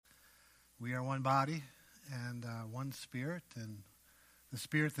We are one body and one spirit, and the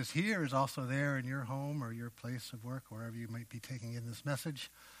spirit that's here is also there in your home or your place of work, wherever you might be taking in this message.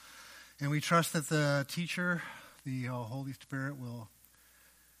 And we trust that the teacher, the Holy Spirit, will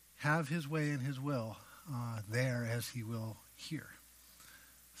have his way and his will there as he will here.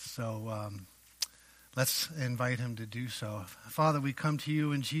 So let's invite him to do so. Father, we come to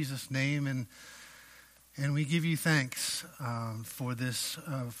you in Jesus' name, and we give you thanks for this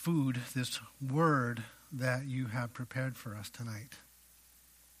food, this word that you have prepared for us tonight.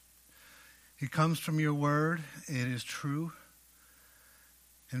 It comes from your word. It is true.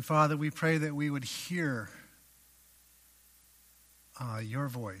 And Father, we pray that we would hear your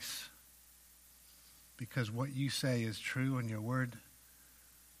voice, because what you say is true, and your word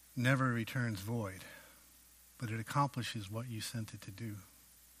never returns void, but it accomplishes what you sent it to do.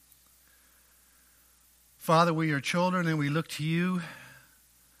 Father, we are children, and we look to you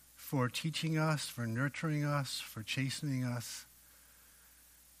for teaching us, for nurturing us, for chastening us,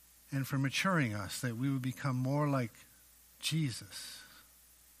 and for maturing us, that we would become more like Jesus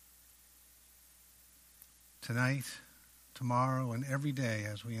tonight, tomorrow, and every day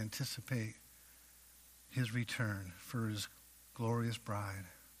as we anticipate his return for his glorious bride.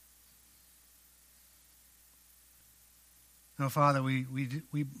 Now, Father, we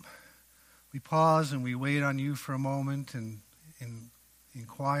pause and we wait on you for a moment and in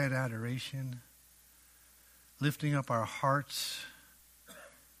quiet adoration, lifting up our hearts,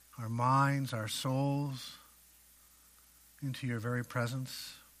 our minds, our souls into your very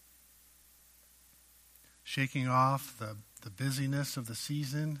presence, shaking off the busyness of the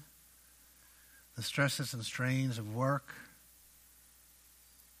season, the stresses and strains of work,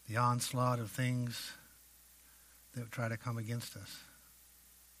 the onslaught of things that try to come against us.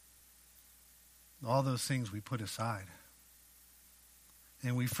 All those things we put aside.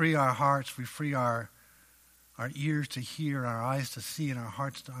 And we free our hearts, we free our ears to hear, our eyes to see, and our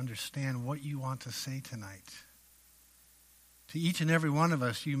hearts to understand what you want to say tonight. To each and every one of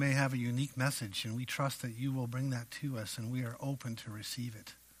us, you may have a unique message, and we trust that you will bring that to us, and we are open to receive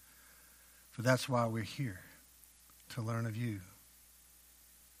it. For that's why we're here, to learn of you.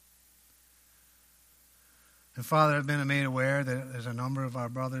 And Father, I've been made aware that there's a number of our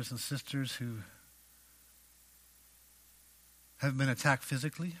brothers and sisters who have been attacked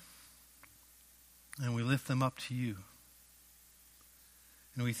physically, and we lift them up to you.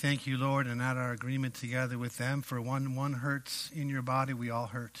 And we thank you, Lord, and add our agreement together with them, for one hurts in your body, we all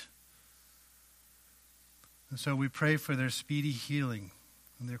hurt. And so we pray for their speedy healing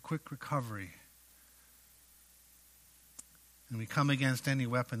and their quick recovery. And we come against any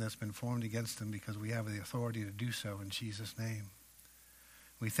weapon that's been formed against them, because we have the authority to do so in Jesus' name.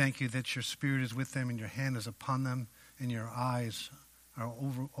 We thank you that your Spirit is with them and your hand is upon them and your eyes are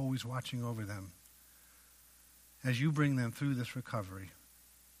always watching over them as you bring them through this recovery,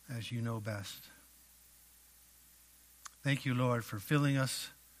 as you know best. Thank you, Lord, for filling us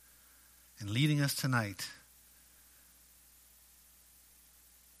and leading us tonight.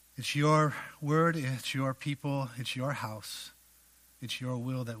 It's your word, it's your people, it's your house. It's your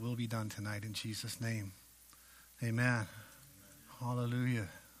will that will be done tonight in Jesus' name. Amen. Hallelujah.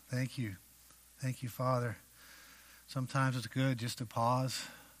 Thank you. Thank you, Father. Sometimes it's good just to pause,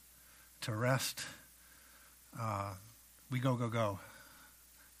 to rest. We go.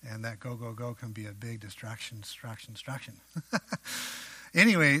 And that go can be a big distraction.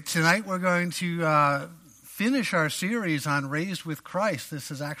 Anyway, tonight we're going to finish our series on Raised with Christ.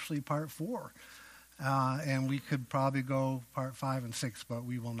 This is actually part 4. And we could probably go part 5 and 6, but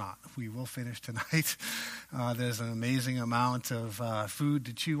we will not. We will finish tonight. There's an amazing amount of food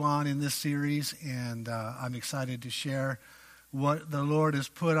to chew on in this series, and I'm excited to share what the Lord has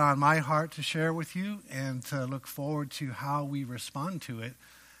put on my heart to share with you, and to look forward to how we respond to it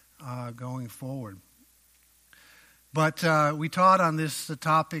going forward. But we taught on this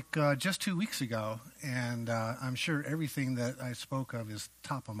topic just 2 weeks ago, and I'm sure everything that I spoke of is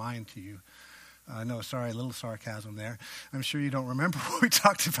top of mind to you. No, sorry, a little sarcasm there. I'm sure you don't remember what we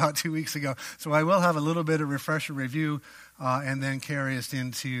talked about 2 weeks ago. So I will have a little bit of refresher review and then carry us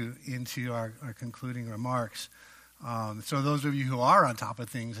into our concluding remarks. So those of you who are on top of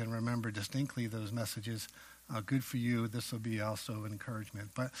things and remember distinctly those messages, good for you. This will be also an encouragement.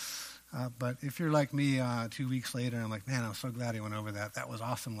 But if you're like me 2 weeks later, I'm like, man, I'm so glad he went over that. That was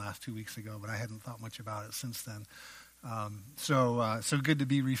awesome last 2 weeks ago, but I hadn't thought much about it since then. So good to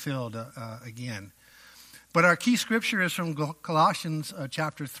be refilled again. But our key scripture is from Colossians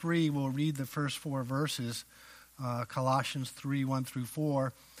chapter 3. We'll read the first 4 verses. Colossians 3, 1 through 4.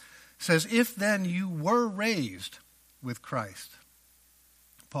 It says, "If then you were raised with Christ,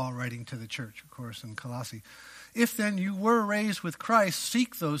 Paul writing to the church, of course, in Colossae. If then you were raised with Christ,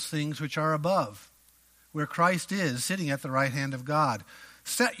 seek those things which are above, where Christ is, sitting at the right hand of God.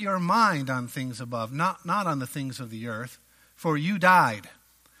 Set your mind on things above, not on the things of the earth, for you died,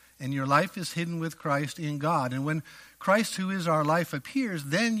 and your life is hidden with Christ in God. And when Christ, who is our life, appears,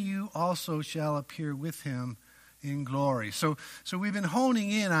 then you also shall appear with him in glory. So we've been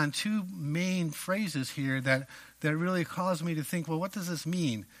honing in on two main phrases here that really caused me to think, well, what does this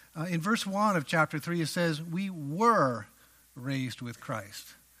mean? In verse 1 of chapter 3, it says, we were raised with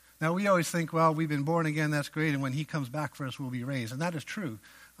Christ. Now, we always think, well, we've been born again, that's great, and when he comes back for us, we'll be raised. And that is true.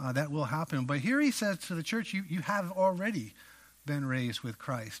 That will happen. But here he says to the church, you have already been raised with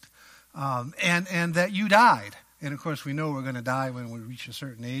Christ, and that you died. And, of course, we know we're going to die when we reach a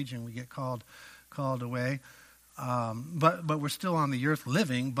certain age and we get called away. But we're still on the earth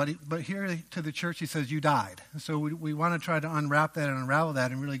living. But here to the church, he says, you died. So we want to try to unwrap that and unravel that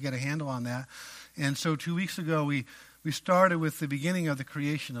and really get a handle on that. And so 2 weeks ago, we started with the beginning of the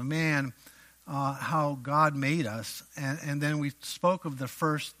creation of man, how God made us. And then we spoke of the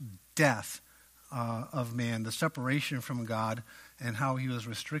first death of man, the separation from God, and how he was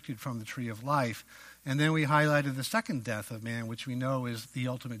restricted from the tree of life. And then we highlighted the second death of man, which we know is the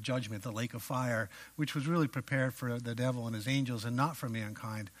ultimate judgment, the lake of fire, which was really prepared for the devil and his angels and not for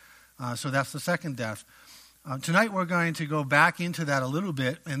mankind. So that's the second death. Tonight we're going to go back into that a little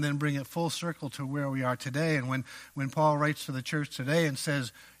bit and then bring it full circle to where we are today. And when Paul writes to the church today and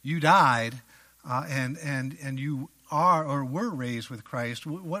says, you died and you are or were raised with Christ,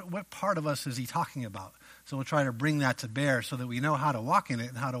 what part of us is he talking about? So we'll try to bring that to bear so that we know how to walk in it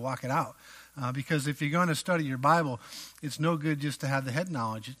and how to walk it out. Because if you're going to study your Bible, it's no good just to have the head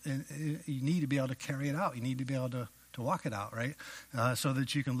knowledge. You need to be able to carry it out. You need to be able to walk it out, right? So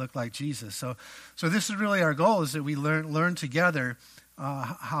that you can look like Jesus. So this is really our goal, is that we learn together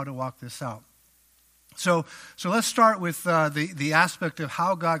how to walk this out. So let's start with the aspect of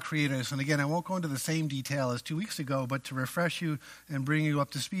how God created us. And again, I won't go into the same detail as 2 weeks ago, but to refresh you and bring you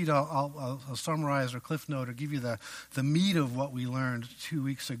up to speed, I'll summarize or cliff note or give you the meat of what we learned 2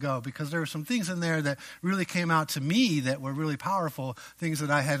 weeks ago, because there were some things in there that really came out to me that were really powerful, things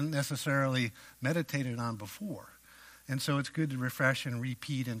that I hadn't necessarily meditated on before. And so it's good to refresh and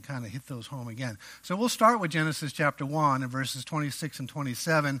repeat and kind of hit those home again. So we'll start with Genesis chapter 1 and verses 26 and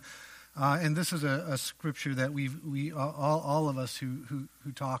 27. And this is a scripture that we all of us who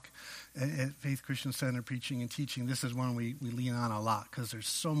talk at Faith Christian Center preaching and teaching, this is one we lean on a lot because there's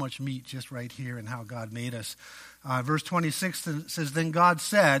so much meat just right here in how God made us. Verse 26 says, then God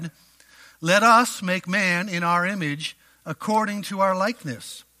said, let us make man in our image according to our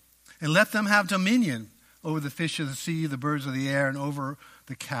likeness, and let them have dominion over the fish of the sea, the birds of the air, and over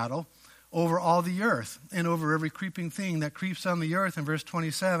the cattle, over all the earth, and over every creeping thing that creeps on the earth. In verse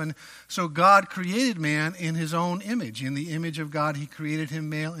 27, so God created man in his own image. In the image of God, he created him,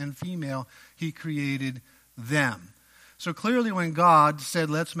 male and female, he created them. So clearly when God said,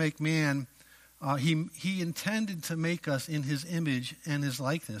 let's make man, he intended to make us in his image and his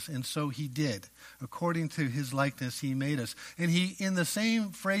likeness, and so he did. According to his likeness, he made us. And he, in the same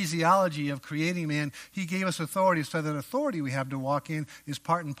phraseology of creating man, he gave us authority, so that authority we have to walk in is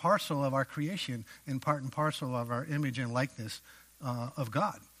part and parcel of our creation and part and parcel of our image and likeness of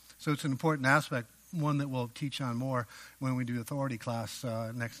God. So it's an important aspect, one that we'll teach on more when we do authority class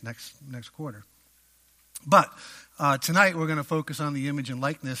next quarter. But tonight we're going to focus on the image and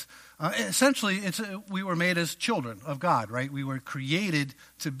likeness. Essentially, we were made as children of God, right? We were created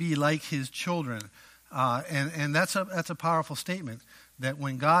to be like his children. And that's a powerful statement, that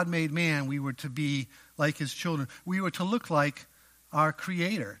when God made man, we were to be like his children. We were to look like our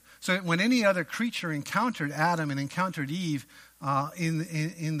Creator. So when any other creature encountered Adam and encountered Eve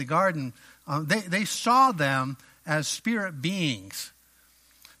in the garden, they saw them as spirit beings.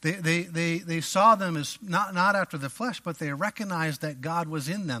 They saw them as not after the flesh, but they recognized that God was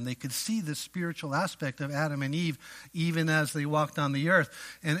in them. They could see the spiritual aspect of Adam and Eve even as they walked on the earth.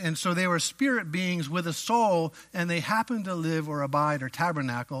 And so they were spirit beings with a soul, and they happened to live or abide or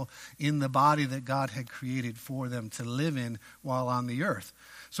tabernacle in the body that God had created for them to live in while on the earth.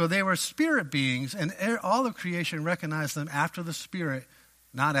 So they were spirit beings, and all of creation recognized them after the spirit,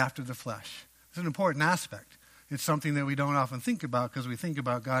 not after the flesh. It's an important aspect. It's something that we don't often think about, because we think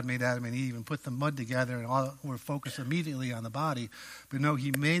about God made Adam and Eve and put the mud together, and we're focused immediately on the body. But no,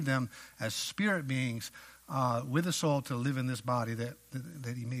 he made them as spirit beings with a soul to live in this body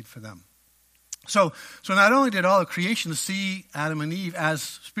that he made for them. So not only did all of creation see Adam and Eve as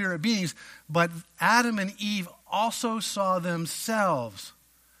spirit beings, but Adam and Eve also saw themselves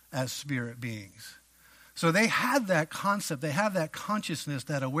as spirit beings. So they had that concept, they had that consciousness,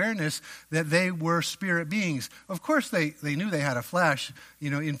 that awareness that they were spirit beings. Of course, they knew they had a flesh.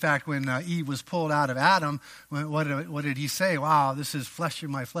 In fact, when Eve was pulled out of Adam, what did he say? Wow, this is flesh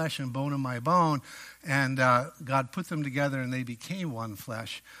of my flesh and bone of my bone. And God put them together and they became one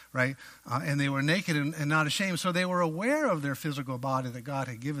flesh, right? And they were naked and not ashamed. So they were aware of their physical body that God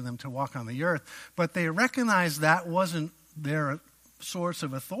had given them to walk on the earth. But they recognized that wasn't their source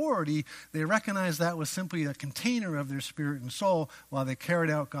of authority. They recognized that was simply a container of their spirit and soul while they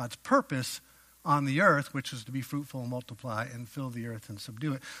carried out God's purpose on the earth, which is to be fruitful and multiply and fill the earth and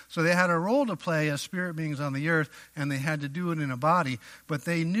subdue it. So they had a role to play as spirit beings on the earth, and they had to do it in a body, but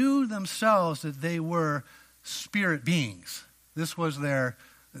they knew themselves that they were spirit beings. This was their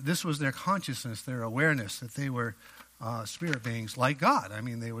consciousness, their awareness that they were spirit beings like God. I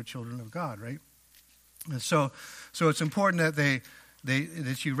mean, they were children of God, right? And so it's important that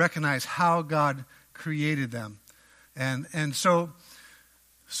that you recognize how God created them. And so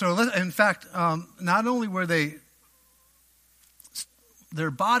in fact, not only were their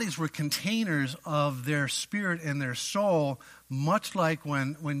bodies were containers of their spirit and their soul, much like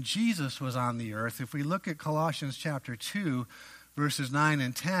when Jesus was on the earth. If we look at Colossians chapter 2, verses 9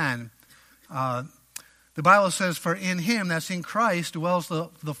 and 10, the Bible says, "For in him," that's in Christ, "dwells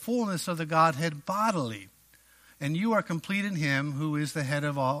the fullness of the Godhead bodily. And you are complete in him who is the head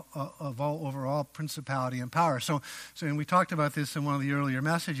of all over all principality and power." So and we talked about this in one of the earlier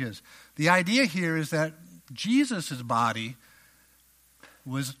messages. The idea here is that Jesus' body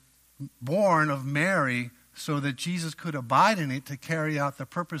was born of Mary so that Jesus could abide in it to carry out the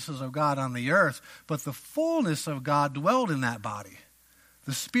purposes of God on the earth. But the fullness of God dwelled in that body.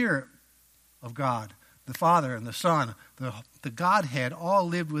 The Spirit of God, the Father and the Son, the Godhead, all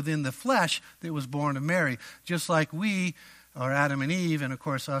lived within the flesh that was born of Mary. Just like we, or Adam and Eve, and of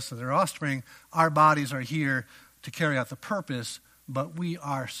course us as their offspring, our bodies are here to carry out the purpose, but we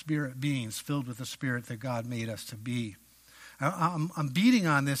are spirit beings filled with the Spirit that God made us to be. I'm beating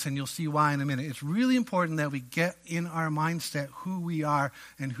on this, and you'll see why in a minute. It's really important that we get in our mindset who we are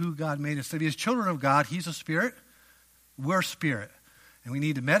and who God made us to be. As children of God, He's a spirit, we're spirit. And we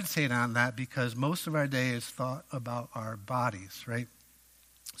need to meditate on that because most of our day is thought about our bodies, right?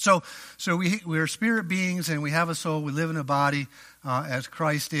 So we're spirit beings and we have a soul. We live in a body as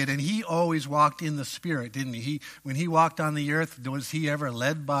Christ did. And He always walked in the Spirit, didn't He? When He walked on the earth, was He ever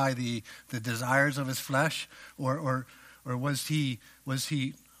led by the desires of His flesh? Or was His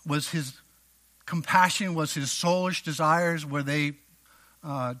compassion, was His soulish desires, were they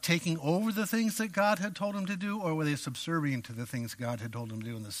taking over the things that God had told Him to do, or were they subservient to the things God had told Him to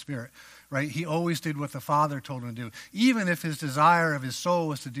do in the Spirit? Right? He always did what the Father told Him to do, even if His desire of His soul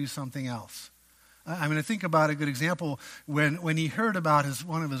was to do something else. I mean, I think about a good example when He heard about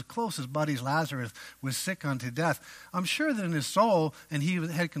one of His closest buddies, Lazarus, was sick unto death. I'm sure that in his soul, and he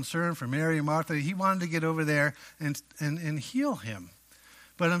had concern for Mary and Martha, he wanted to get over there and heal him.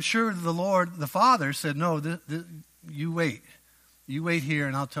 But I'm sure the Lord, the Father, said, "No, you wait. You wait here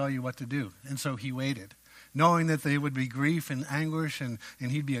and I'll tell you what to do." And so He waited, knowing that there would be grief and anguish and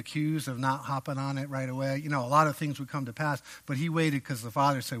he'd be accused of not hopping on it right away. A lot of things would come to pass, but He waited because the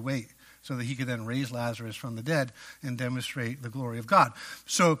Father said wait, so that He could then raise Lazarus from the dead and demonstrate the glory of God.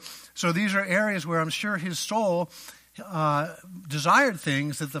 So these are areas where I'm sure His soul desired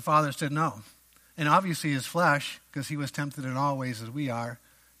things that the Father said no. And obviously His flesh, because He was tempted in all ways as we are,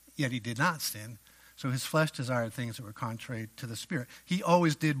 yet He did not sin. So His flesh desired things that were contrary to the Spirit. He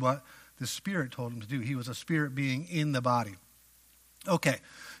always did what the Spirit told Him to do. He was a spirit being in the body. Okay,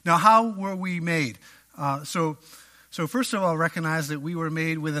 now how were we made? So first of all, recognize that we were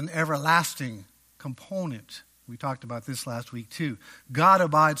made with an everlasting component. We talked about this last week too. God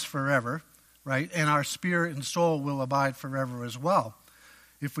abides forever, right? And our spirit and soul will abide forever as well.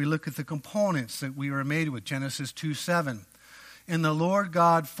 If we look at the components that we were made with, Genesis 2:7. "And the Lord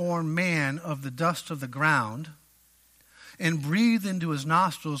God formed man of the dust of the ground and breathed into his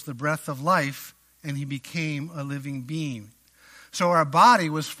nostrils the breath of life, and he became a living being." So our body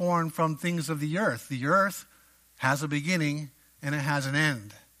was formed from things of the earth. The earth has a beginning and it has an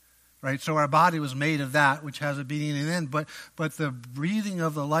end, right? So our body was made of that which has a beginning and end. But the breathing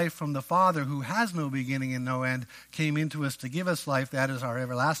of the life from the Father, who has no beginning and no end, came into us to give us life. That is our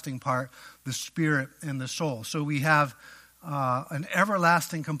everlasting part, the spirit and the soul. So we have an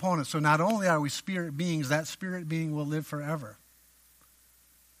everlasting component. So not only are we spirit beings, that spirit being will live forever.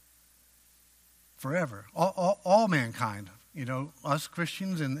 Forever. All mankind, us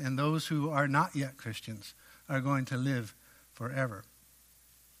Christians and those who are not yet Christians are going to live forever.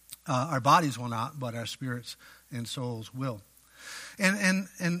 Our bodies will not, but our spirits and souls will.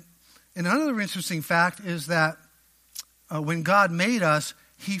 And And another interesting fact is that when God made us,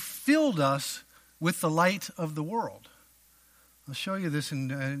 he filled us with the light of the world. I'll show you this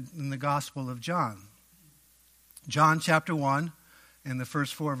in the Gospel of John. John chapter 1, in the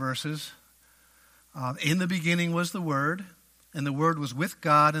first 4 verses. In the beginning was the Word, and the Word was with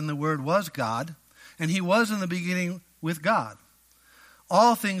God, and the Word was God, and he was in the beginning with God.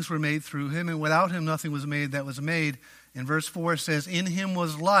 All things were made through him, and without him nothing was made that was made. And verse 4 says, in him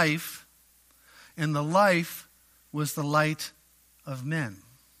was life, and the life was the light of men.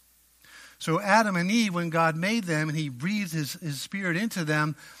 So Adam and Eve, when God made them and he breathed his spirit into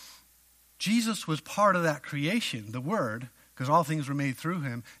them, Jesus was part of that creation, the Word, because all things were made through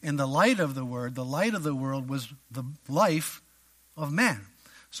him. And the light of the Word, the light of the world, was the life of man.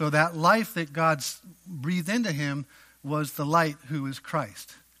 So that life that God breathed into him was the light who is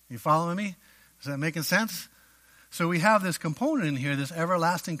Christ. You following me? Is that making sense? So we have this component in here, this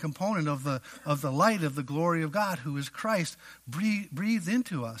everlasting component of the light of the glory of God, who is Christ, breathed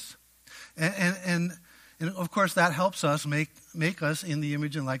into us. And of course that helps us make us in the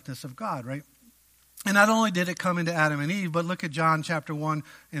image and likeness of God, right? And not only did it come into Adam and Eve, but look at John chapter 1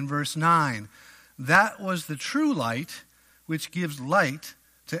 and verse 9. That was the true light which gives light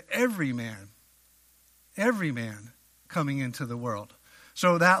to every man coming into the world.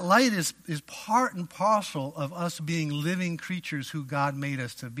 So that light is part and parcel of us being living creatures who God made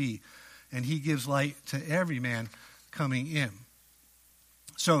us to be. And he gives light to every man coming in.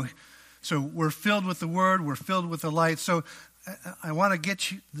 So we're filled with the Word, we're filled with the light. So I want to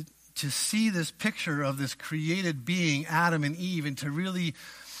get you to see this picture of this created being, Adam and Eve, and to really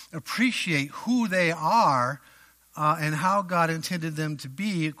appreciate who they are and how God intended them to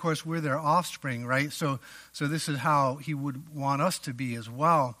be. Of course, we're their offspring, right? So this is how he would want us to be as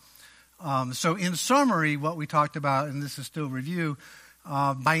well. So in summary, what we talked about, and this is still review,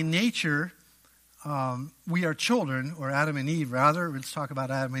 by nature, we are children, or Adam and Eve rather. Let's talk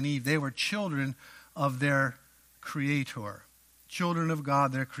about Adam and Eve. They were children of their Creator. Children of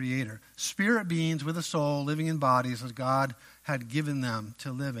God, their Creator. Spirit beings with a soul, living in bodies as God had given them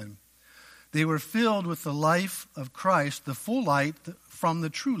to live in. They were filled with the life of Christ, the full light from the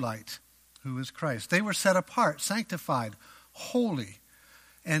true light, who is Christ. They were set apart, sanctified, holy,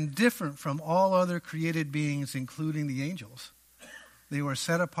 and different from all other created beings, including the angels. They were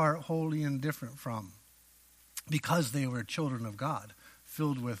set apart, holy, and different from, because they were children of God,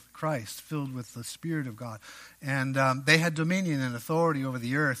 filled with Christ, filled with the Spirit of God. And they had dominion and authority over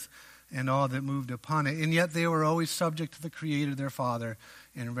the earth and all that moved upon it. And yet they were always subject to the Creator, their Father,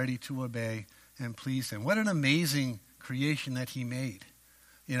 and ready to obey and please him. What an amazing creation that he made.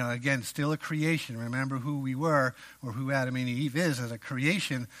 You know, again, still a creation. Remember who we were, or who Adam and Eve is as a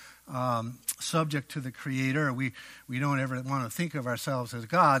creation, subject to the Creator. We don't ever want to think of ourselves as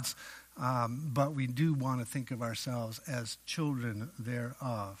gods, but we do want to think of ourselves as children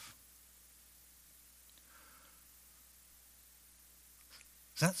thereof.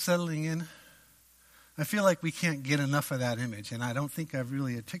 Is that settling in? I feel like we can't get enough of that image, and I don't think I've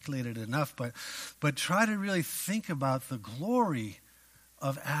really articulated it enough, but try to really think about the glory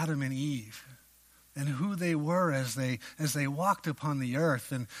of Adam and Eve and who they were as they walked upon the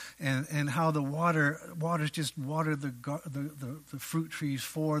earth, and how the waters just watered the fruit trees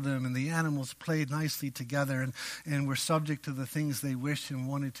for them, and the animals played nicely together and were subject to the things they wished and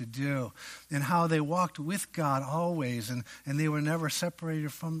wanted to do, and how they walked with God always, and they were never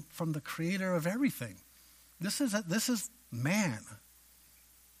separated from the Creator of everything. This is man.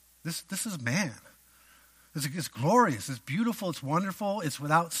 This is man. It's glorious. It's beautiful. It's wonderful. It's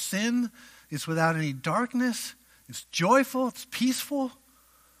without sin. It's without any darkness. It's joyful. It's peaceful.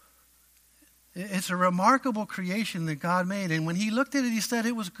 It's a remarkable creation that God made. And when he looked at it, he said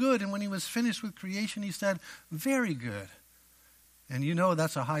it was good. And when he was finished with creation, he said, very good. And you know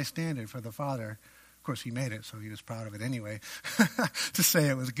that's a high standard for the Father. Of course, he made it, so he was proud of it anyway, to say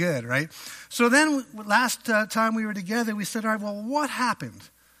it was good, right? So then last time we were together, we said, all right, well, what happened?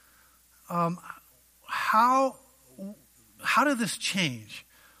 How did this change?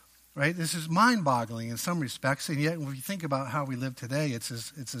 Right? This is mind-boggling in some respects, and yet when you think about how we live today, it's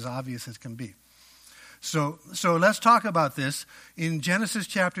as obvious as can be. So let's talk about this. In Genesis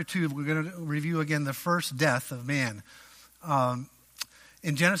chapter 2, we're going to review again the first death of man.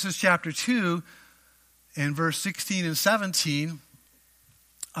 In Genesis chapter 2, in verse 16 and 17,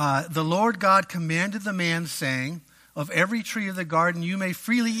 the Lord God commanded the man, saying, of every tree of the garden you may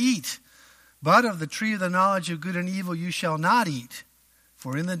freely eat, but of the tree of the knowledge of good and evil you shall not eat.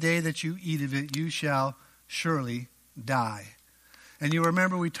 For in the day that you eat of it, you shall surely die. And you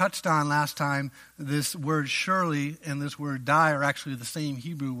remember we touched on last time this word surely and this word die are actually the same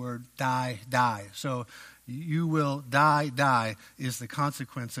Hebrew word die. So you will die is the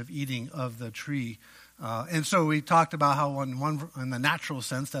consequence of eating of the tree. And so we talked about how in the natural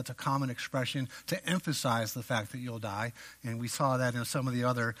sense, that's a common expression to emphasize the fact that you'll die. And we saw that in some of the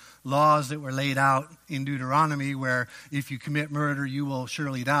other laws that were laid out in Deuteronomy, where if you commit murder, you will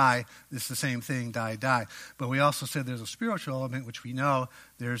surely die. It's the same thing, die. But we also said there's a spiritual element, which we know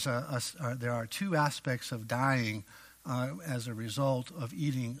there are two aspects of dying as a result of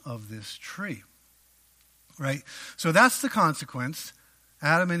eating of this tree. Right? So that's the consequence.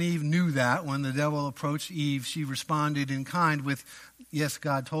 Adam and Eve knew that. When the devil approached Eve, she responded in kind with, yes,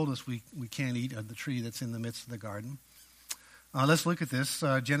 God told us we can't eat of the tree that's in the midst of the garden. Let's look at this.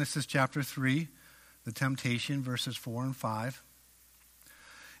 Genesis chapter 3, the temptation, verses 4 and 5.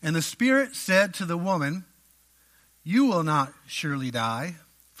 And the Spirit said to the woman, you will not surely die,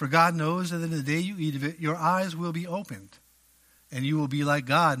 for God knows that in the day you eat of it, your eyes will be opened, and you will be like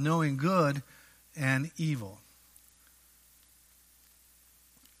God, knowing good and evil.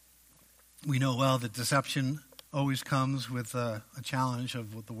 We know well that deception always comes with a challenge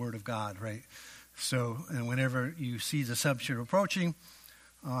of the Word of God, right? So, and whenever you see deception approaching,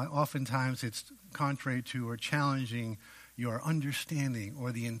 oftentimes it's contrary to or challenging your understanding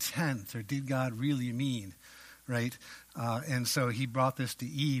or the intent, or did God really mean, right? And so he brought this to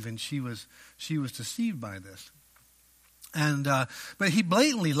Eve, and she was deceived by this. And but he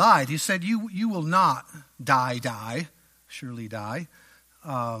blatantly lied. He said, "You will not surely die,"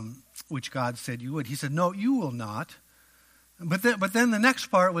 which God said you would. He said, "No, you will not." But then the next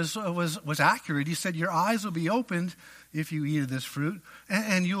part was accurate. He said, "Your eyes will be opened if you eat of this fruit,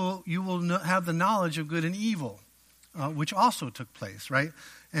 and you will have the knowledge of good and evil," which also took place, right?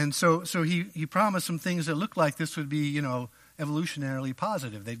 And so he promised some things that looked like this would be, evolutionarily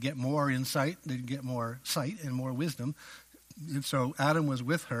positive. They'd get more insight, they'd get more sight and more wisdom. And so Adam was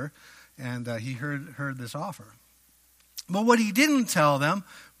with her, and he heard this offer. But what he didn't tell them,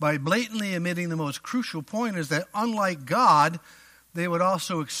 by blatantly omitting the most crucial point, is that unlike God, they would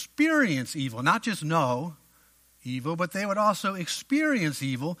also experience evil. Not just know evil, but they would also experience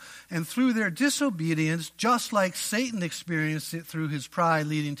evil. And through their disobedience, just like Satan experienced it through his pride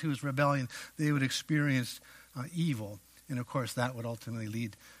leading to his rebellion, they would experience evil. And of course, that would ultimately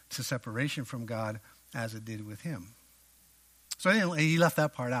lead to separation from God, as it did with him. So anyway, he left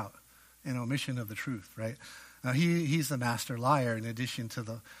that part out, an omission of the truth, right? He's the master liar, in addition to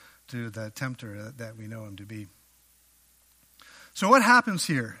the tempter that we know him to be. So what happens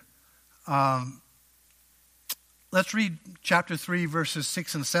here? Let's read chapter 3, verses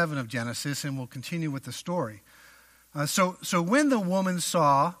 6 and 7 of Genesis, and we'll continue with the story. So when the woman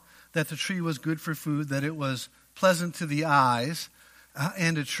saw that the tree was good for food, that it was pleasant to the eyes,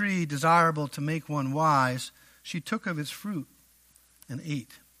 and a tree desirable to make one wise, she took of its fruit and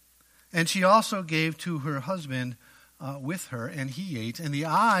ate. And she also gave to her husband with her, and he ate. And the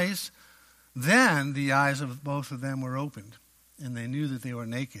eyes of both of them were opened, and they knew that they were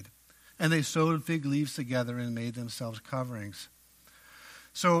naked. And they sewed fig leaves together and made themselves coverings.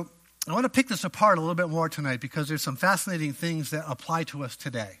 So I want to pick this apart a little bit more tonight, because there's some fascinating things that apply to us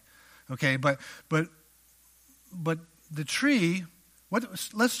today. Okay, but the tree,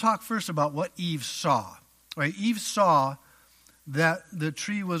 let's talk first about what Eve saw. Right? Eve saw that the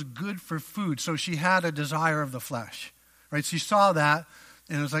tree was good for food, so she had a desire of the flesh. Right? She saw that,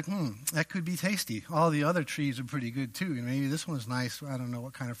 and it was like, that could be tasty. All the other trees are pretty good too. And maybe this one's nice. I don't know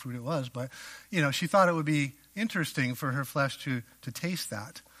what kind of fruit it was, but she thought it would be interesting for her flesh to taste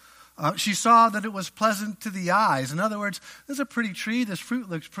that. She saw that it was pleasant to the eyes. In other words, this is a pretty tree. This fruit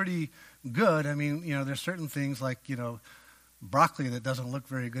looks pretty good. I mean, there's certain things like, broccoli that doesn't look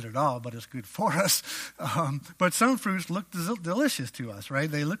very good at all, but it's good for us. But some fruits look delicious to us, right?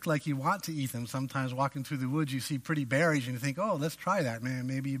 They look like you want to eat them. Sometimes walking through the woods, you see pretty berries and you think, oh, let's try that, man.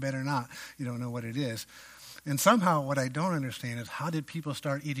 Maybe you better not. You don't know what it is. And somehow what I don't understand is, how did people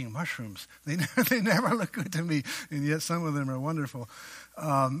start eating mushrooms? They never look good to me, and yet some of them are wonderful.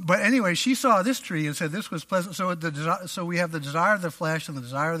 But anyway, she saw this tree and said this was pleasant. So we have the desire of the flesh and the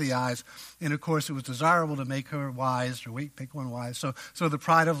desire of the eyes. And of course, it was desirable to make her wise, or make one wise. So the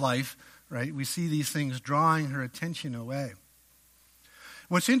pride of life, right? We see these things drawing her attention away.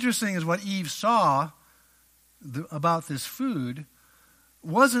 What's interesting is what Eve saw about this food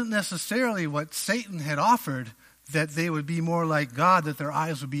wasn't necessarily what Satan had offered, that they would be more like God, that their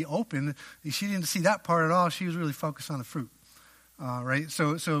eyes would be open. She didn't see that part at all. She was really focused on the fruit. Right?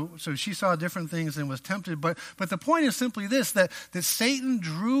 So she saw different things and was tempted. But the point is simply this, that Satan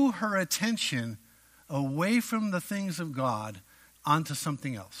drew her attention away from the things of God onto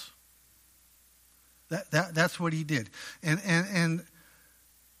something else. That's what he did. And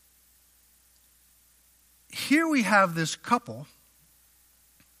here we have this couple,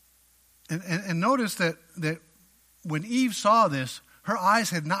 and notice that when Eve saw this, her eyes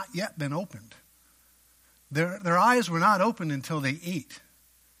had not yet been opened. Their eyes were not opened until they ate.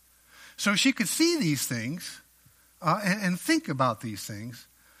 So she could see these things and think about these things,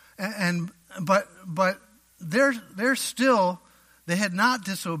 but they're still, they had not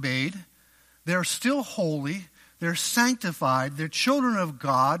disobeyed. They're still holy. They're sanctified. They're children of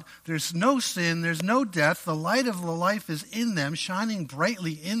God. There's no sin. There's no death. The light of the life is in them, shining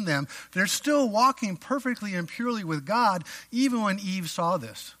brightly in them. They're still walking perfectly and purely with God, even when Eve saw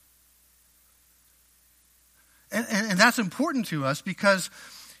this. And that's important to us because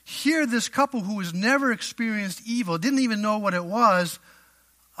here this couple who has never experienced evil, didn't even know what it was,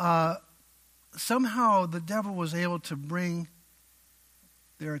 somehow the devil was able to bring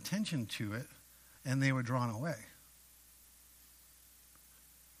their attention to it, and they were drawn away.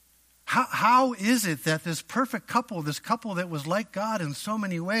 How is it that this perfect couple, this couple that was like God in so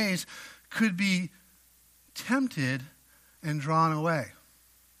many ways, could be tempted and drawn away?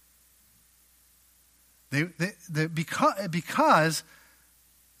 Because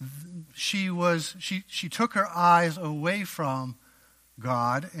she took her eyes away from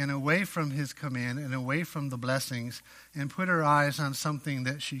God and away from his command and away from the blessings and put her eyes on something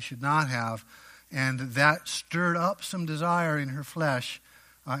that she should not have, and that stirred up some desire in her flesh,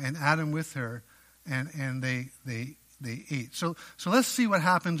 and Adam with her, and they ate. So let's see what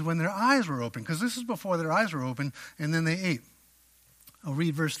happens when their eyes were open, because this is before their eyes were open, and then they ate. I'll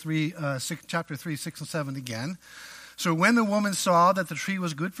read verse 3, chapter 3, 6 and 7 again. So when the woman saw that the tree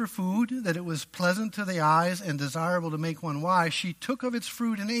was good for food, that it was pleasant to the eyes and desirable to make one wise, she took of its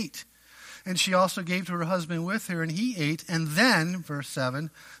fruit and ate. And she also gave to her husband with her, and he ate. And then, verse 7,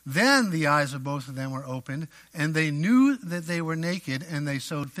 then the eyes of both of them were opened, and they knew that they were naked, and they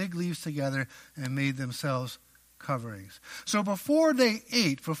sewed fig leaves together and made themselves coverings. So before they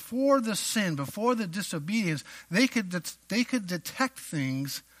ate, before the sin, before the disobedience, they could detect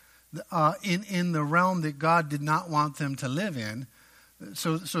things in the realm that God did not want them to live in.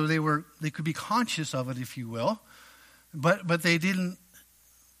 So they could be conscious of it, if you will, but they didn't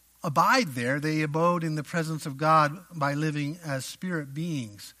abide there. They abode in the presence of God by living as spirit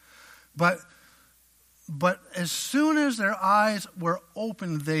beings. But as soon as their eyes were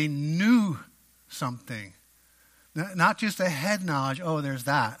opened, they knew something. Not just a head knowledge, oh, there's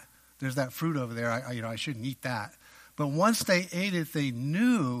that fruit over there, I shouldn't eat that. But once they ate it, they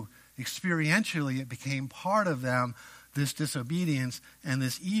knew experientially, it became part of them, this disobedience and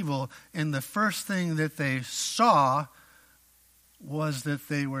this evil. And the first thing that they saw was that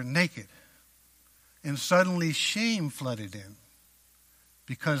they were naked. And suddenly shame flooded in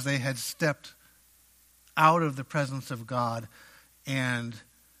because they had stepped out of the presence of God, and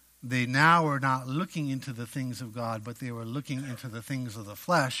they now were not looking into the things of God, but they were looking into the things of the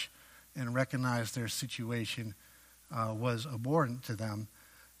flesh and recognized their situation was abhorrent to them,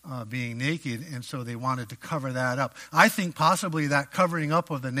 being naked, and so they wanted to cover that up. I think possibly that covering up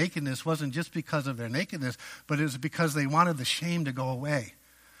of the nakedness wasn't just because of their nakedness, but it was because they wanted the shame to go away.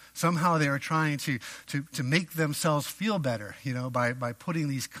 Somehow they were trying to make themselves feel better, by putting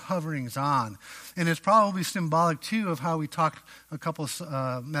these coverings on. And it's probably symbolic, too, of how we talked a couple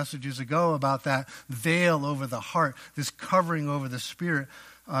messages ago about that veil over the heart, this covering over the spirit,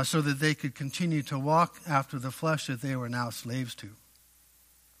 so that they could continue to walk after the flesh that they were now slaves to.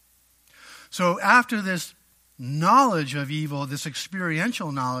 So after this knowledge of evil, this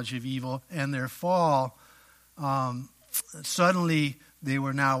experiential knowledge of evil, and their fall, suddenly they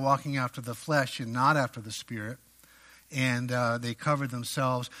were now walking after the flesh and not after the spirit, and they covered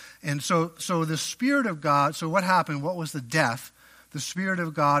themselves. And so the Spirit of God, so what happened? What was the death? The Spirit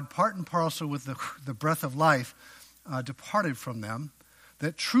of God, part and parcel with the breath of life, departed from them.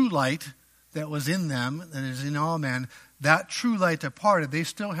 That true light that was in them, that is in all men, that true light departed. They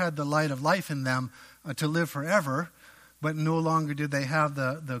still had the light of life in them to live forever, but no longer did they have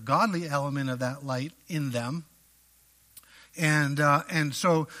the godly element of that light in them. And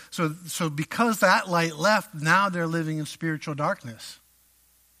so because that light left, now they're living in spiritual darkness.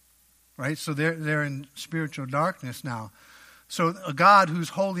 Right? So they're in spiritual darkness now. So a God who's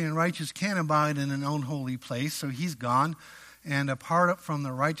holy and righteous can't abide in an unholy place, so he's gone. And apart from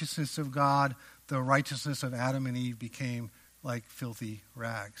the righteousness of God, the righteousness of Adam and Eve became like filthy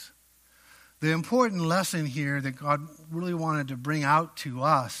rags. The important lesson here that God really wanted to bring out to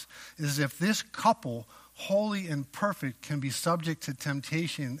us is if this couple, holy and perfect, can be subject to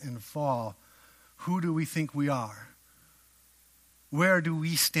temptation and fall, who do we think we are? where do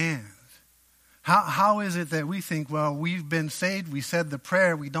we stand? How is it that we think, well, we've been saved, we said the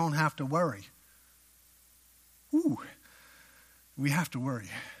prayer, we don't have to worry? Ooh, we have to worry.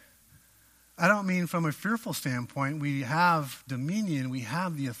 I don't mean from a fearful standpoint. We have dominion, we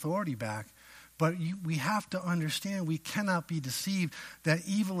have the authority back, but we have to understand we cannot be deceived that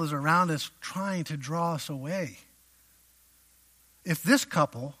evil is around us trying to draw us away. If this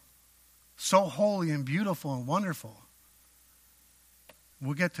couple, so holy and beautiful and wonderful,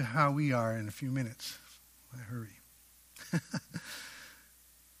 we'll get to how we are in a few minutes. I hurry.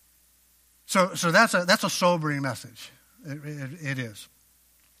 So that's a sobering message. It is.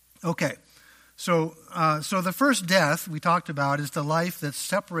 Okay. So the first death we talked about is the life that's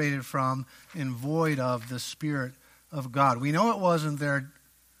separated from and void of the Spirit of God. We know it wasn't the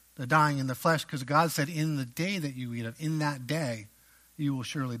dying in the flesh, because God said, in the day that you eat of, in that day, you will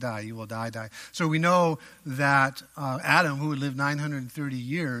surely die. You will die. So we know that Adam, who would live 930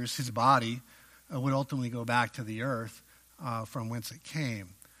 years, his body would ultimately go back to the earth from whence it came.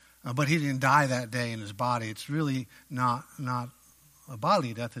 But he didn't die that day in his body. It's really not a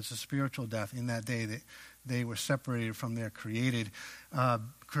bodily death. It's a spiritual death. In that day that they were separated from their creator,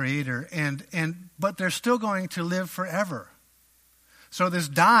 but they're still going to live forever. So this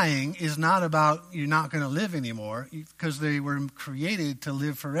dying is not about you're not going to live anymore, because they were created to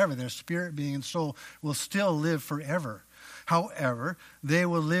live forever. Their spirit, being, and soul will still live forever. However, they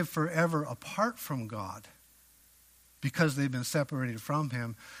will live forever apart from God, because they've been separated from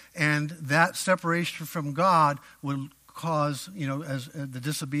him. And that separation from God will cause, as the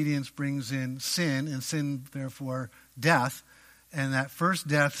disobedience brings in sin, and sin, therefore, death. And that first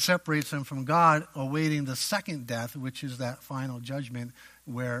death separates them from God, awaiting the second death, which is that final judgment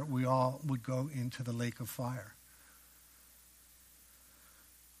where we all would go into the lake of fire.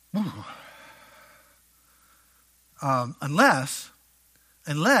 Unless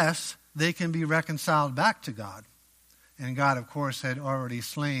they can be reconciled back to God. And God, of course, had already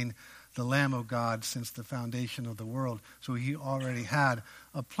slain the Lamb of God since the foundation of the world. So he already had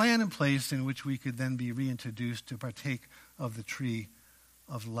a plan in place in which we could then be reintroduced to partake of the tree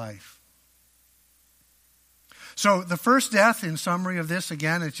of life. So the first death, in summary of this,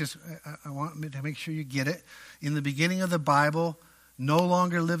 again, it's just, I want to make sure you get it. In the beginning of the Bible, no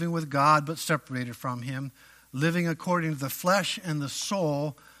longer living with God, but separated from him, living according to the flesh and the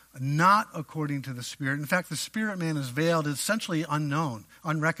soul, not according to the Spirit. In fact, the spirit man is veiled, essentially unknown,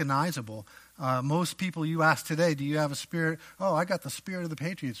 unrecognizable. Most people you ask today, do you have a spirit? Oh, I got the spirit of the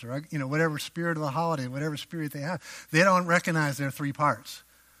Patriots, or whatever spirit of the holiday, whatever spirit they have. They don't recognize their three parts.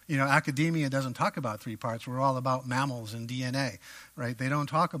 Academia doesn't talk about three parts. We're all about mammals and DNA, right? They don't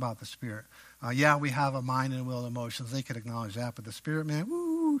talk about the spirit. Yeah, we have a mind and will and emotions. They could acknowledge that, but the spirit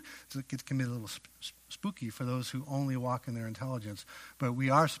man, it can be a little spooky for those who only walk in their intelligence. But we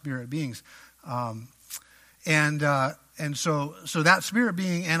are spirit beings. And so that spirit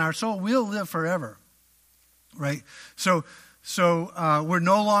being and our soul will live forever, right? So we're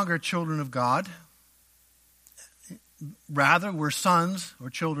no longer children of God. Rather, we're sons or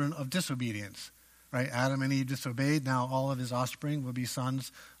children of disobedience, right? Adam and Eve disobeyed. Now all of his offspring will be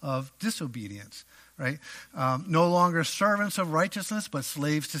sons of disobedience, right? No longer servants of righteousness, but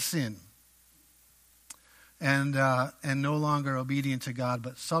slaves to sin. And no longer obedient to God,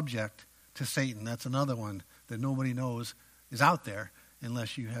 but subject to Satan. That's another one that nobody knows is out there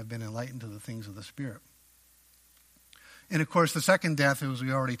unless you have been enlightened to the things of the Spirit. And of course, the second death, as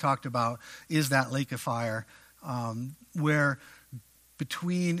we already talked about, is that lake of fire, where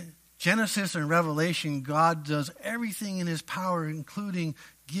between Genesis and Revelation, God does everything in his power, including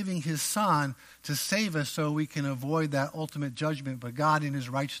giving his Son to save us so we can avoid that ultimate judgment. But God in his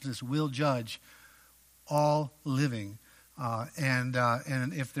righteousness will judge all living. And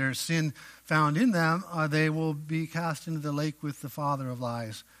if there's sin found in them, they will be cast into the lake with the father of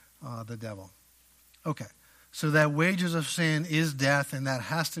lies, the devil. Okay, so that wages of sin is death, and that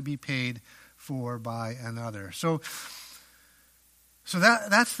has to be paid for by another. So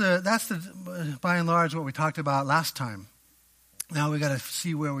that's the by and large what we talked about last time. Now we got to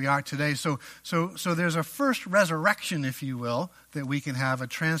see where we are today. So there's a first resurrection, if you will, that we can have, a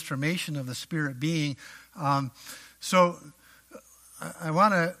transformation of the spirit being. So I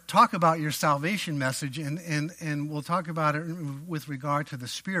want to talk about your salvation message, and we'll talk about it with regard to the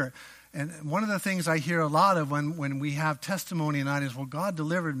Spirit. And one of the things I hear a lot of when we have testimony night is, well, God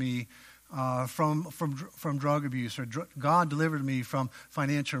delivered me from drug abuse, or God delivered me from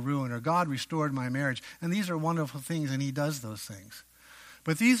financial ruin, or God restored my marriage. And these are wonderful things, and he does those things.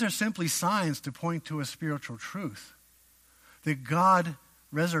 But these are simply signs to point to a spiritual truth, that God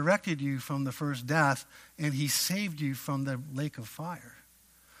resurrected you from the first death, and he saved you from the lake of fire.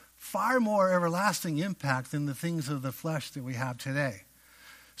 Far more everlasting impact than the things of the flesh that we have today.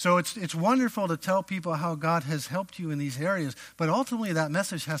 So it's wonderful to tell people how God has helped you in these areas, but ultimately that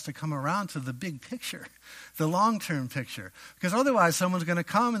message has to come around to the big picture, the long-term picture. Because otherwise someone's going to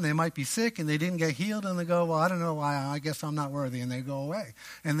come and they might be sick and they didn't get healed and they go, well, I don't know why, I guess I'm not worthy, and they go away.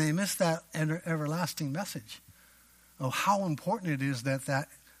 And they miss that everlasting message of how important it is that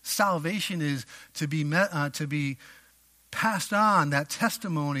salvation is to be passed on, that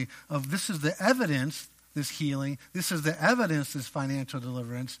testimony of this is the evidence, this healing, this is the evidence, this financial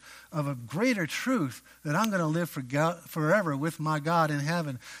deliverance, of a greater truth that I'm going to live forever with my God in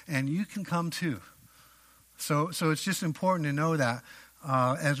heaven, and you can come too. So it's just important to know that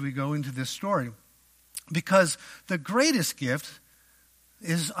as we go into this story. Because the greatest gift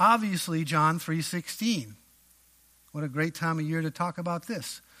is obviously John 3:16. What a great time of year to talk about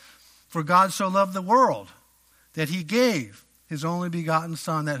this. For God so loved the world that he gave his only begotten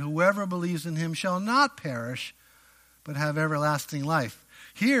Son, that whoever believes in him shall not perish, but have everlasting life.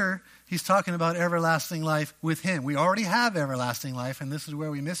 Here, he's talking about everlasting life with him. We already have everlasting life, and this is where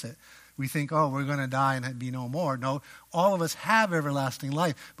we miss it. We think, oh, we're going to die and be no more. No, all of us have everlasting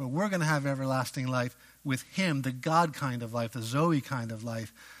life, but we're going to have everlasting life with him, the God kind of life, the Zoe kind of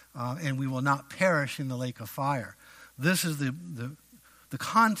life, and we will not perish in the lake of fire. This is the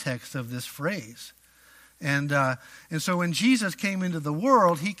context of this phrase. And so when Jesus came into the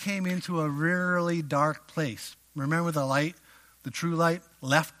world, he came into a really dark place. Remember the light, the true light,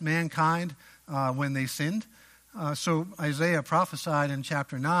 left mankind when they sinned? So Isaiah prophesied in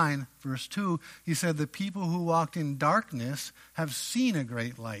chapter 9, verse 2, he said, the people who walked in darkness have seen a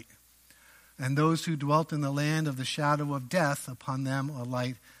great light. And those who dwelt in the land of the shadow of death, upon them a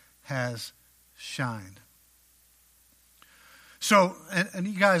light has shined. So, and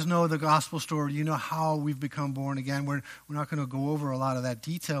you guys know the gospel story. You know how we've become born again. We're not going to go over a lot of that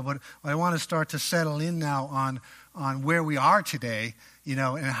detail, but I want to start to settle in now on where we are today,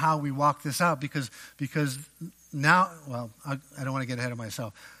 and how we walk this out. Because now, well, I don't want to get ahead of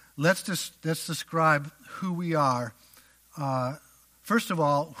myself. Let's describe who we are. First of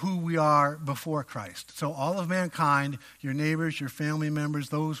all, who we are before Christ. So all of mankind, your neighbors, your family members,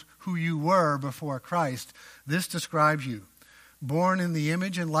 those who you were before Christ, this describes you. Born in the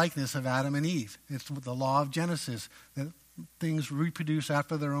image and likeness of Adam and Eve. It's the law of Genesis, that things reproduce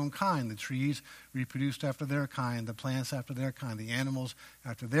after their own kind. The trees reproduced after their kind, the plants after their kind, the animals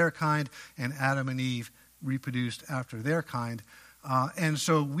after their kind, and Adam and Eve reproduced after their kind. And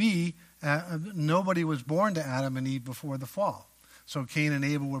so nobody was born to Adam and Eve before the fall. So Cain and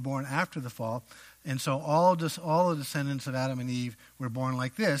Abel were born after the fall. And so all the descendants of Adam and Eve were born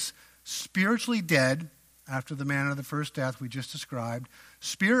like this, spiritually dead, after the manner of the first death we just described,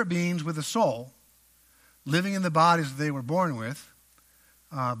 spirit beings with a soul, living in the bodies that they were born with,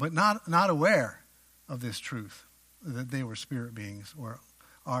 but not aware of this truth, that they were spirit beings or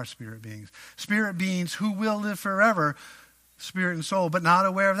are spirit beings. Spirit beings who will live forever, spirit and soul, but not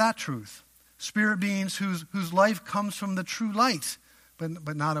aware of that truth. Spirit beings whose life comes from the true light,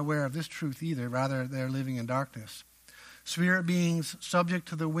 but not aware of this truth either. Rather, they're living in darkness. Spirit beings subject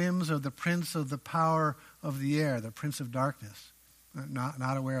to the whims of the prince of the power of the air, the prince of darkness.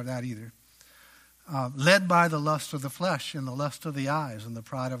 Not aware of that either. Led by the lust of the flesh and the lust of the eyes and the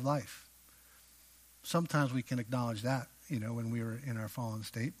pride of life. Sometimes we can acknowledge that, when we were in our fallen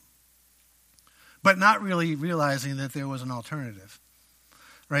state. But not really realizing that there was an alternative.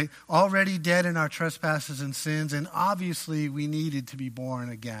 Right? Already dead in our trespasses and sins, and obviously we needed to be born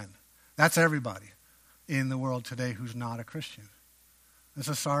again. That's everybody in the world today who's not a Christian. It's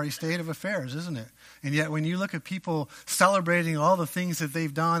a sorry state of affairs, isn't it? And yet when you look at people celebrating all the things that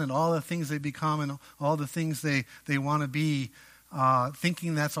they've done and all the things they've become and all the things they want to be,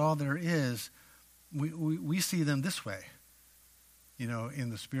 thinking that's all there is, we see them this way, in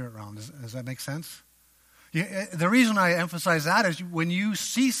the spirit realm. Does that make sense? The reason I emphasize that is when you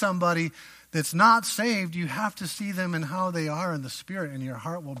see somebody that's not saved, you have to see them in how they are in the spirit, and your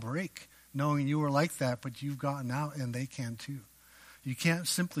heart will break knowing you were like that, but you've gotten out and they can too. You can't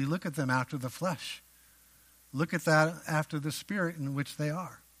simply look at them after the flesh. Look at that after the spirit in which they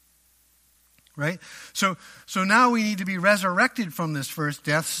are. Right? So now we need to be resurrected from this first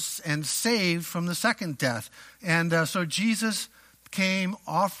death and saved from the second death. And so Jesus came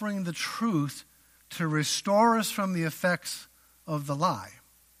offering the truth to restore us from the effects of the lie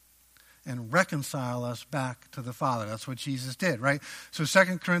and reconcile us back to the Father. That's what Jesus did, right? So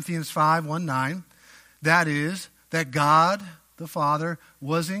 2 Corinthians 5:1-9, that is, that God, the Father,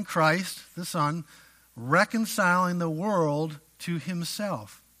 was in Christ, the Son, reconciling the world to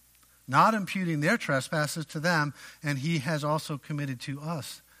himself, not imputing their trespasses to them, and he has also committed to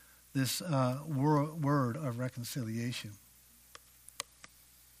us this word of reconciliation.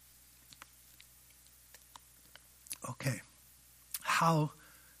 Okay, how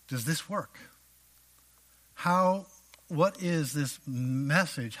does this work? What is this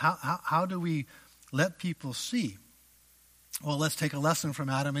message? How do we let people see? Well, let's take a lesson from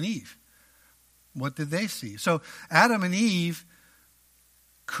Adam and Eve. What did they see? So Adam and Eve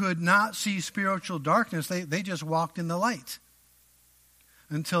could not see spiritual darkness. They just walked in the light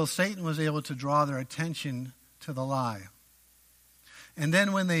until Satan was able to draw their attention to the lie. And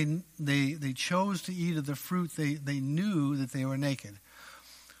then when they chose to eat of the fruit, they knew that they were naked.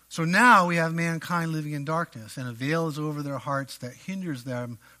 So now we have mankind living in darkness, and a veil is over their hearts that hinders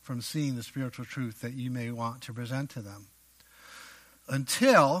them from seeing the spiritual truth that you may want to present to them.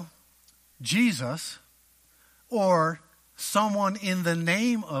 Until Jesus or someone in the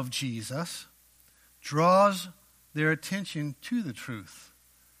name of Jesus draws their attention to the truth.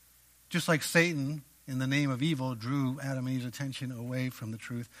 Just like Satan, in the name of evil, drew Adam and Eve's attention away from the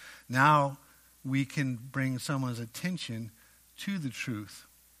truth. Now we can bring someone's attention to the truth.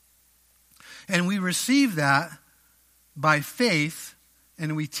 And we receive that by faith,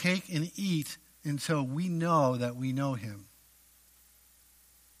 and we take and eat until we know that we know him.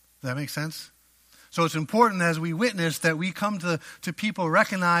 Does that make sense? So it's important as we witness that we come to people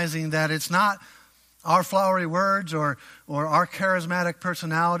recognizing that it's not our flowery words or our charismatic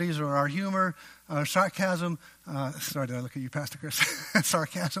personalities or our humor, our sarcasm. Sorry, did I look at you, Pastor Chris?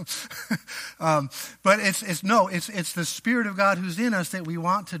 Sarcasm. But it's the Spirit of God who's in us that we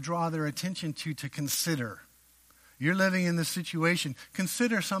want to draw their attention to consider. You're living in this situation.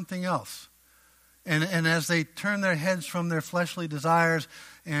 Consider something else. And as they turn their heads from their fleshly desires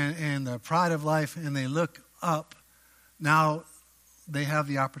and the pride of life and they look up, now they have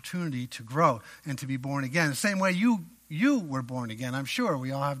the opportunity to grow and to be born again. The same way you were born again. I'm sure